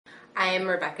I'm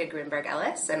Rebecca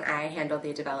Greenberg-Ellis, and I handle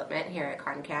the development here at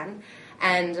ConCan.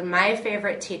 And my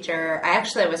favorite teacher,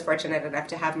 I was fortunate enough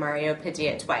to have Mario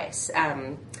Padilla twice.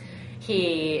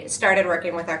 He started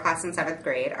working with our class in 7th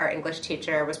grade. Our English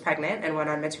teacher was pregnant and went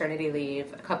on maternity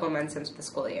leave a couple months into the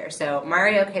school year. So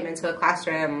Mario came into a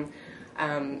classroom,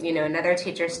 another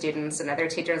teacher's students, another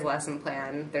teacher's lesson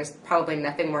plan. There's probably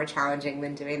nothing more challenging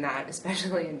than doing that,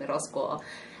 especially in middle school.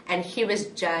 And he was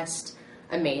just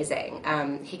amazing.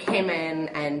 He came in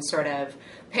and sort of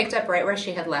picked up right where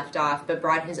she had left off, but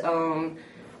brought his own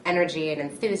energy and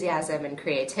enthusiasm and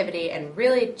creativity and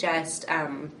really just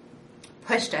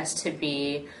pushed us to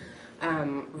be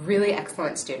really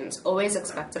excellent students, always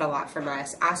expected a lot from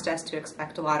us, asked us to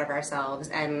expect a lot of ourselves,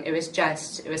 and it was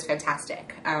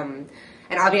fantastic. And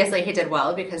obviously he did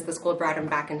well because the school brought him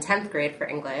back in 10th grade for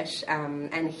English,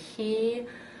 and he,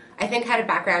 I think, had a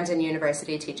background in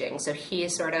university teaching, so he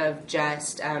sort of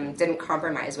just didn't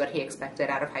compromise what he expected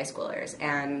out of high schoolers.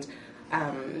 And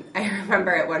I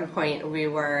remember at one point we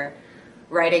were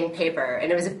writing paper, and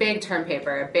it was a big term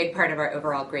paper. A big part of our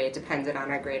overall grade depended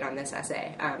on our grade on this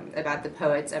essay about the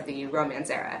poets of the Romance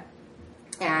era.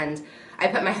 And I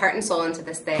put my heart and soul into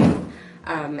this thing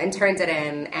and turned it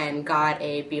in and got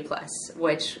a B+,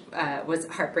 which was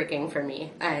heartbreaking for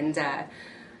me. And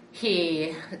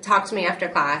he talked to me after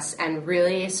class and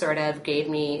really sort of gave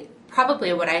me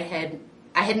probably what I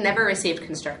had never received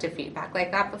constructive feedback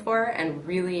like that before, and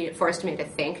really forced me to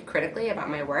think critically about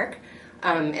my work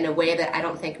in a way that I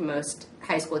don't think most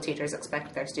high school teachers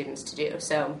expect their students to do.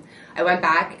 So I went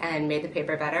back and made the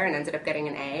paper better and ended up getting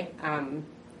an A.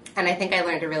 And I think I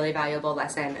learned a really valuable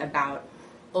lesson about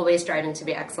always striving to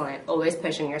be excellent, always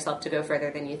pushing yourself to go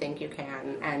further than you think you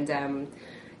can. And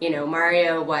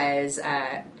Mario was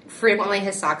frequently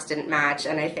his socks didn't match,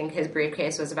 and I think his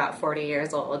briefcase was about 40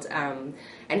 years old. And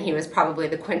he was probably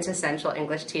the quintessential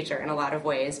English teacher in a lot of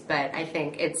ways, but I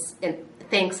think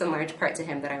thanks in large part to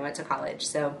him that I went to college.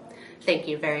 So thank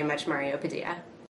you very much, Mario Padilla.